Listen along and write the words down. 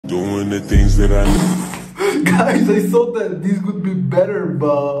doing the things that I Guys, I thought that this would be better,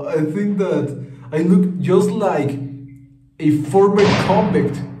 but I think that I look just like a former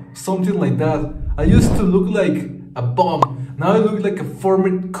convict, something like that. I used to look like a bomb. Now I look like a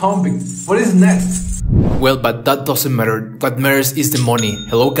former convict. What is next? Well, but that doesn't matter. What matters is the money.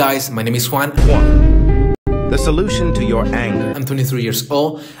 Hello guys, my name is Juan. The solution to your anger. I'm 23 years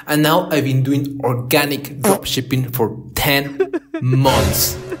old and now I've been doing organic dropshipping for 10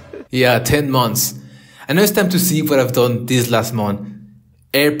 months. Yeah, 10 months. And now it's time to see what I've done this last month,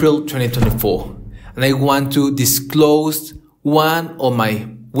 April 2024. And I want to disclose one of my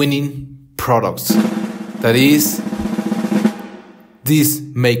winning products. That is this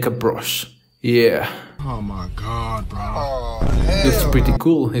makeup brush. Yeah. Oh my God, bro. Oh, looks pretty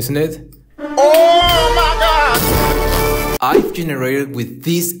cool, isn't it? Oh my God! I've generated with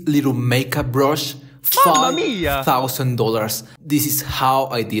this little makeup brush $5,000. This is how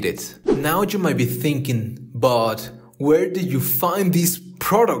I did it. Now you might be thinking, but where did you find this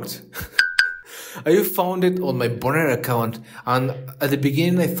product? I found it on my burner account, and at the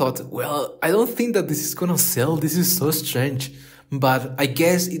beginning I thought, well, I don't think that this is gonna sell. This is so strange. But I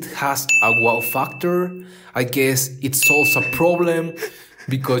guess it has a wow factor. I guess it solves a problem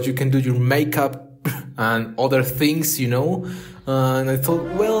because you can do your makeup and other things, you know. And I thought,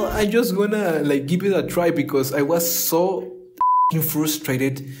 well, I just gonna give it a try because I was so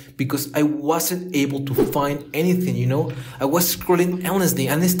frustrated because I wasn't able to find anything, you know. I was scrolling endlessly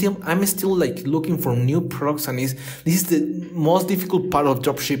and I'm still looking for new products, and this is the most difficult part of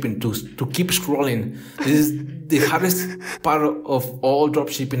dropshipping, to keep scrolling. This is the hardest part of all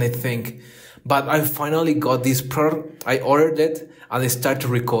dropshipping, I think. But I finally got this product. I ordered it and I started to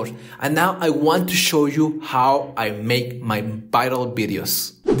record. And now I want to show you how I make my viral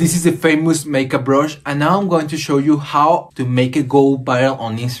videos. This is the famous makeup brush, and now I'm going to show you how to make it go viral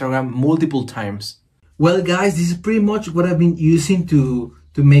on Instagram multiple times. Well guys, this is pretty much what I've been using to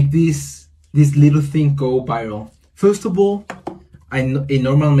make this little thing go viral. First of all, a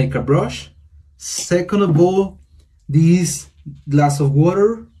normal makeup brush. Second of all, this glass of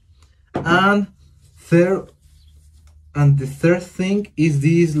water. And the third thing is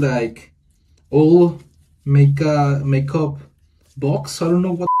this old makeup box. I don't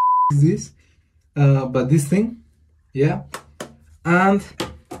know what is this, but this thing, yeah. And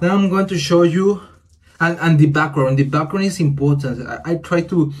now I'm going to show you and the background. The background is important. I try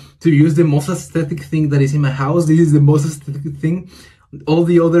to use the most aesthetic thing that is in my house. This is the most aesthetic thing. All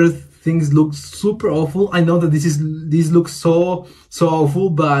the other things look super awful. I know that this looks so awful,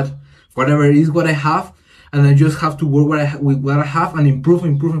 but whatever, it is what I have, and I just have to work with what I have and improve.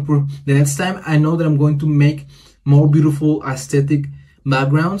 The next time I know that I'm going to make more beautiful aesthetic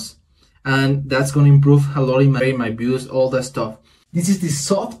backgrounds, and that's going to improve a lot in my views, all that stuff. This is the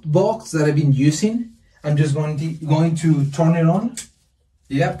soft box that I've been using. I'm just going to turn it on.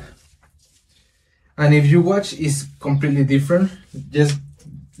 Yep. And if you watch, it's completely different.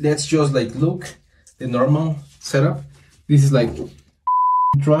 Let's just look the normal setup. This is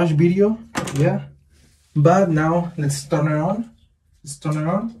trash video, yeah. But now let's turn it on.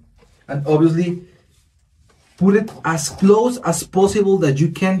 And obviously put it as close as possible that you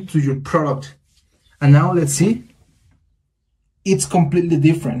can to your product. And now let's see. It's completely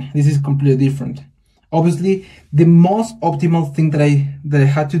different. This is completely different. Obviously, the most optimal thing that I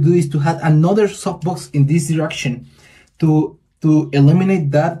had to do is to have another softbox in this direction to eliminate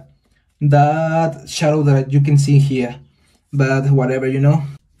that shadow that you can see here. But whatever, you know.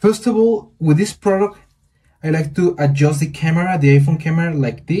 First of all, with this product, I like to adjust the camera, the iPhone camera,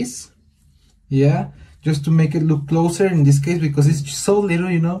 like this. Yeah, just to make it look closer in this case because it's so little,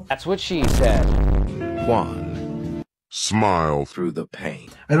 you know. That's what she said. Juan, smile through the pain.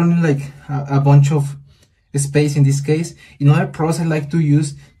 I don't need a bunch of space in this case. In other products, I like to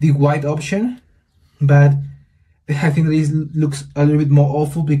use the white option, but I think that it looks a little bit more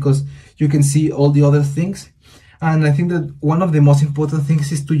awful because you can see all the other things. And I think that one of the most important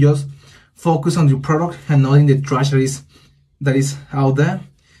things is to just focus on your product and not in the trash that is out there.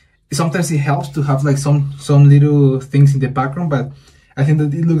 Sometimes it helps to have some little things in the background, but I think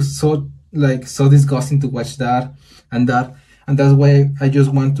that it looks so disgusting to watch that, and that's why I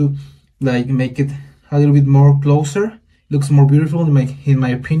just want to make it a little bit more closer. It looks more beautiful in my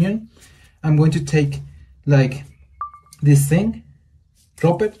opinion. I'm going to take this thing,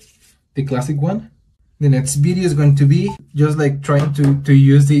 drop it, the classic one. The next video is going to be just trying to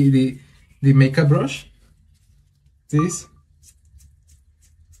use the makeup brush. This.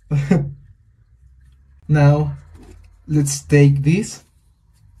 Now let's take this.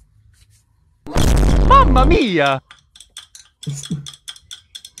 Mamma mia!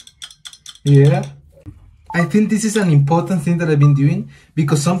 Yeah. I think this is an important thing that I've been doing,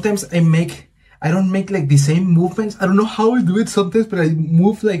 because sometimes I don't make like the same movements. I don't know how I do it sometimes, but I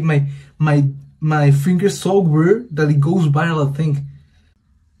move like my fingers so weird that it goes viral, I think.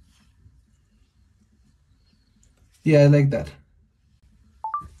 Yeah, I like that.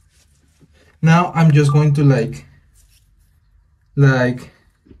 Now I'm just going to like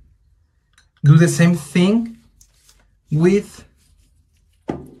do the same thing with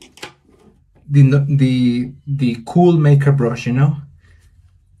the cool makeup brush, you know,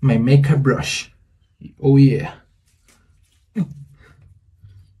 my makeup brush. Oh yeah.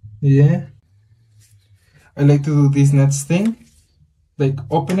 Yeah, I like to do this next thing, like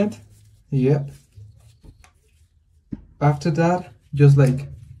open it. Yep. After that, just like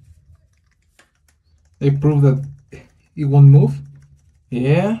I prove that it won't move.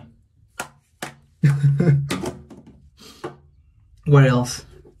 Yeah. What else?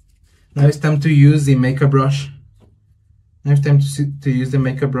 Now it's time to use the makeup brush. Now it's time to use the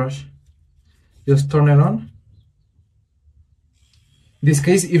makeup brush. Just turn it on. In this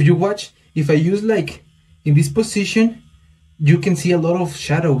case, if you watch, if I use like in this position, you can see a lot of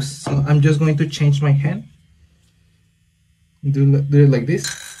shadows. So I'm just going to change my hand. Do it like this.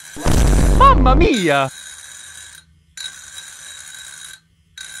 Mamma mia!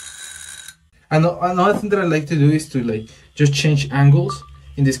 And another thing that I like to do is to like just change angles.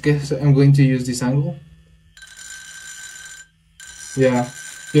 In this case, I'm going to use this angle. Yeah,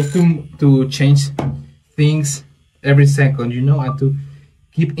 you have to change things every second, you know, and to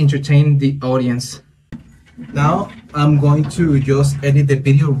keep entertaining the audience. Now I'm going to just edit the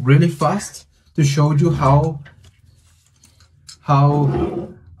video really fast to show you how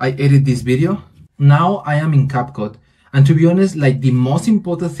I edit this video. Now I am in CapCut, and to be honest, like the most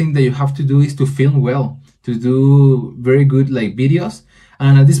important thing that you have to do is to film well, to do very good like videos.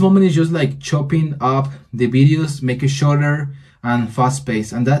 And at this moment it's just like chopping up the videos, make it shorter and fast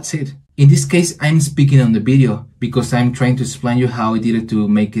paced, and that's it. In this case, I'm speaking on the video because I'm trying to explain you how I did it to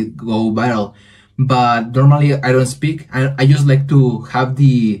make it go viral. But normally I don't speak. I just like to have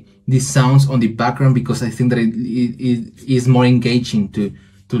the sounds on the background because I think that it is more engaging to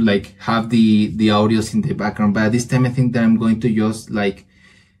like have the audios in the background. But this time I think that I'm going to just like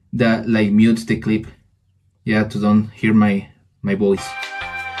mute the clip, yeah, to don't hear my voice.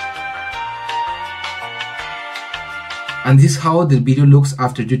 And this is how the video looks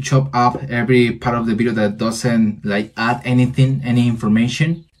after you chop up every part of the video that doesn't like add anything, any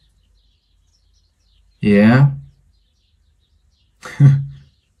information. Yeah.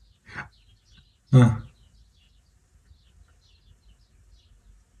 And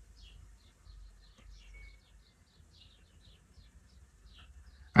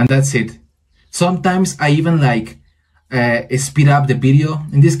that's it. Sometimes I even like speed up the video.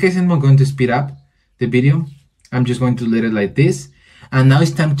 In this case, I'm not going to speed up the video. I'm just going to let it like this. And now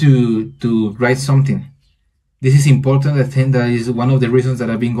it's time to write something. This is important. I think that is one of the reasons that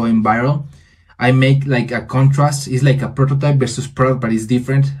I've been going viral. I make like a contrast. It's like a prototype versus product, but it's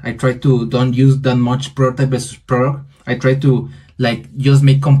different. I try to don't use that much prototype versus product. I try to like just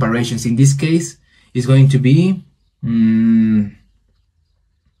make comparisons. In this case, it's going to be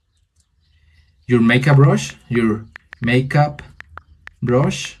your makeup brush.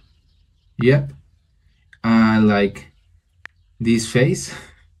 Yep. Like this face,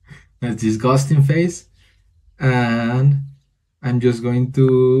 that disgusting face, and I'm just going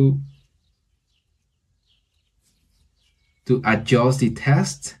to adjust the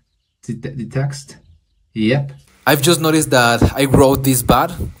text. The text. Yep. I've just noticed that I wrote this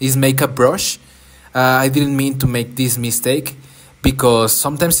bad. Is makeup brush. I didn't mean to make this mistake because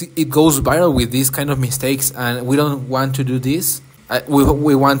sometimes it goes viral with these kind of mistakes, and we don't want to do this.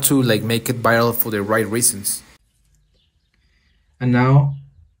 We want to like make it viral for the right reasons. And now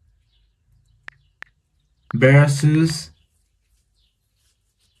versus,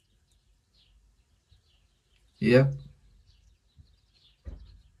 yep.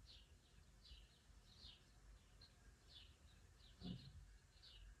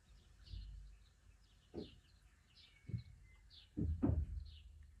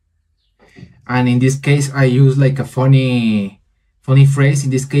 And in this case, I use like a funny phrase. In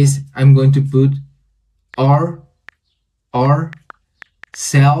this case, I'm going to put or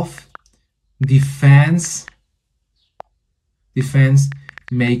self defense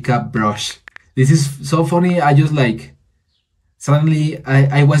makeup brush. This is so funny. I just like suddenly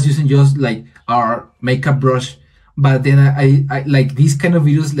I was using just like our makeup brush, but then I like these kind of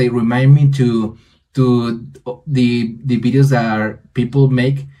videos like remind me to the videos that people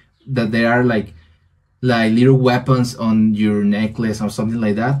make, that they are like like little weapons on your necklace or something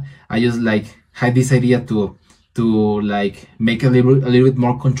like that. I just like had this idea to like make a little bit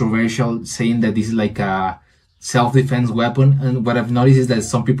more controversial, saying that this is like a self-defense weapon. And what I've noticed is that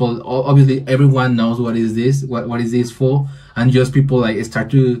some people, obviously everyone knows what is this for, and just people like start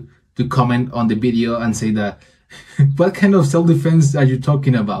to comment on the video and say that what kind of self-defense are you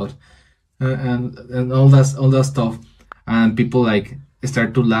talking about, and all that stuff, and people like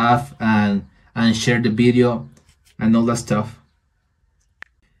start to laugh and share the video and all that stuff.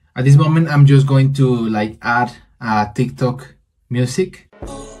 At this moment, I'm just going to like add TikTok music.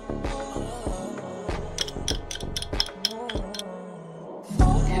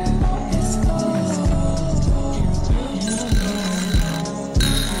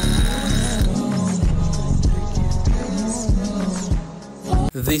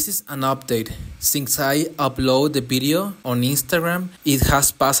 This is an update. Since I upload the video on Instagram, it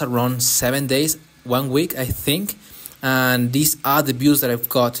has passed around 7 days, 1 week I think, and these are the views that I've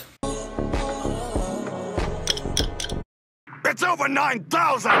got. It's over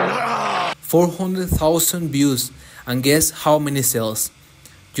 9,000! 400,000 views, and guess how many sales?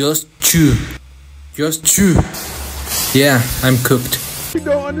 Just 2. Just 2. Yeah, I'm cooked. You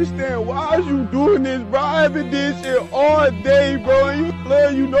don't understand. Why are you doing this, bro? I haven't did shit all day, bro. And you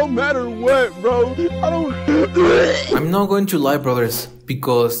love you no matter what, bro. I don't. I'm not going to lie, brothers,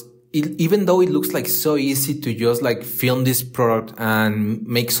 because even though it looks like so easy to just like film this product and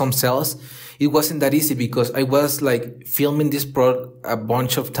make some sales, it wasn't that easy, because I was like filming this product a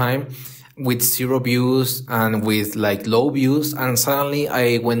bunch of time with 0 views and with like low views, and suddenly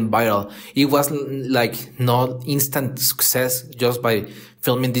I went viral. It was like not instant success just by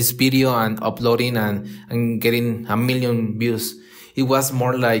filming this video and uploading and getting 1 million views. It was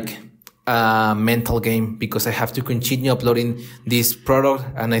more like a mental game, because I have to continue uploading this product,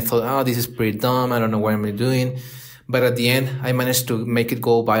 and I thought, oh, this is pretty dumb, I don't know what I'm doing. But at the end, I managed to make it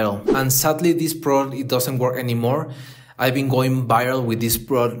go viral. And sadly, this product, it doesn't work anymore. I've been going viral with this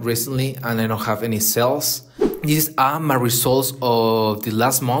product recently, and I don't have any sales. These are my results of the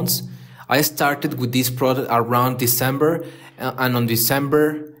last months. I started with this product around December, and on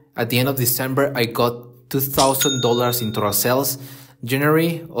December, at the end of December, I got $2,000 in total sales.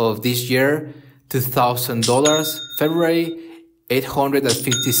 January of this year, $2,000. February,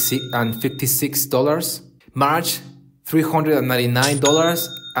 $856. March, $399,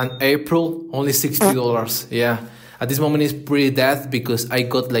 and April, only $60. Yeah. At this moment, it's pretty dead, because I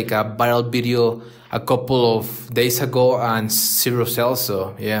got like a viral video a couple of days ago and 0 sales.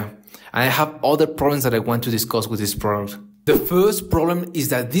 So yeah, and I have other problems that I want to discuss with this product. The first problem is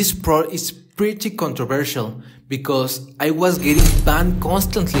that this product is pretty controversial, because I was getting banned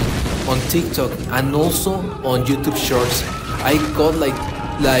constantly on TikTok and also on YouTube Shorts. I got like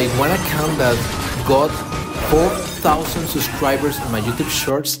one account that got 4,000 subscribers on my YouTube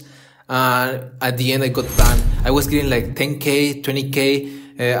Shorts. At the end, I got banned. I was getting like 10K, 20K,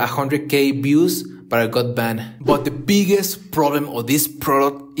 100K views, but I got banned. But the biggest problem of this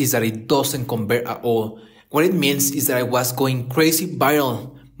product is that it doesn't convert at all. What it means is that I was going crazy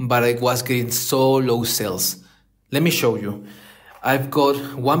viral, but I was getting so low sales. Let me show you. I've got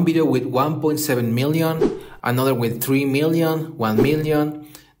one video with 1.7 million, another with 3 million, 1 million,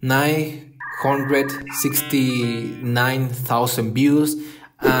 969,000 views,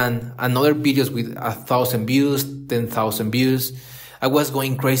 and another videos with 1,000 views, 10,000 views. I was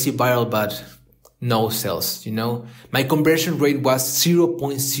going crazy viral, but no sales, you know. My conversion rate was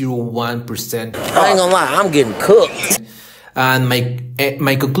 0.01%. I ain't gonna lie, I'm getting cooked. And my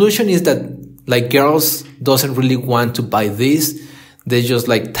conclusion is that like girls doesn't really want to buy this. They just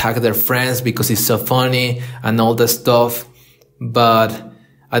like tag their friends because it's so funny and all that stuff. But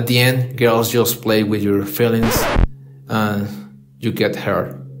at the end, girls just play with your feelings and you get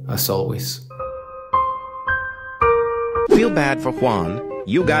hurt, as always. Feel bad for Juan.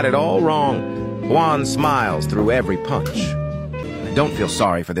 You got it all wrong. Juan smiles through every punch. Don't feel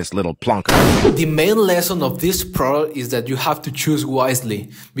sorry for this little plonker. The main lesson of this product is that you have to choose wisely,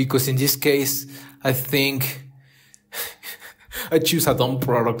 because in this case, I think I choose a dumb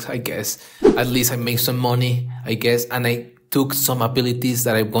product, I guess. At least I make some money, I guess, and I took some abilities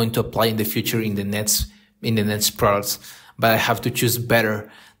that I'm going to apply in the future in the next products. But I have to choose better.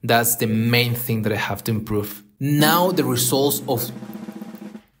 That's the main thing that I have to improve. Now the results of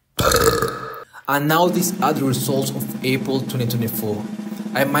and now these are the results of April 2024.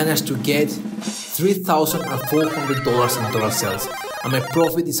 I managed to get $3,400 in total sales, and my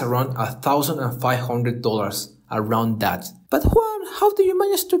profit is around $1,500, around that. But Juan, how do you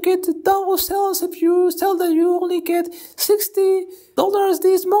manage to get double sales if you tell that you only get $60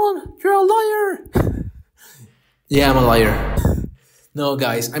 this month? You're a liar. Yeah, I'm a liar. No,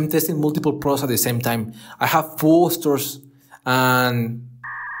 guys, I'm testing multiple pros at the same time. I have 4 stores and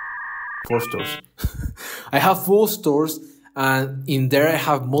 4 stores. I have 4 stores, and in there I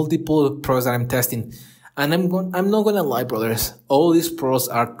have multiple pros that I'm testing. And I'm not gonna lie, brothers. All these pros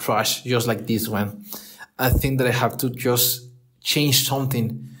are trash, just like this one. I think that I have to just change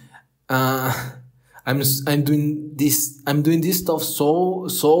something. I'm doing this stuff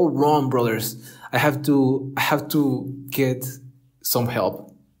so wrong, brothers. I have to get some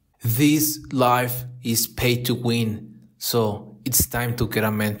help. This life is paid to win, so it's time to get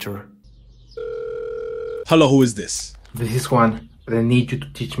a mentor. Hello, who is this? This is Juan, but I need you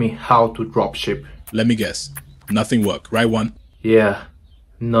to teach me how to dropship. Let me guess. Nothing work, right, Juan? Yeah,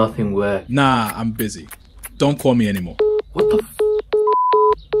 nothing worked. Nah, I'm busy. Don't call me anymore. What the f?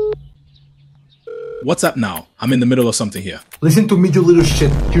 What's up now? I'm in the middle of something here. Listen to me, you little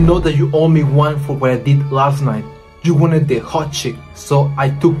shit. You know that you owe me one for what I did last night. You wanted the hot chick, so I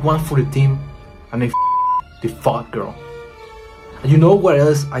took one for the team, and I the fat girl. And you know what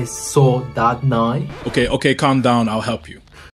else I saw that night? Okay, calm down. I'll help you.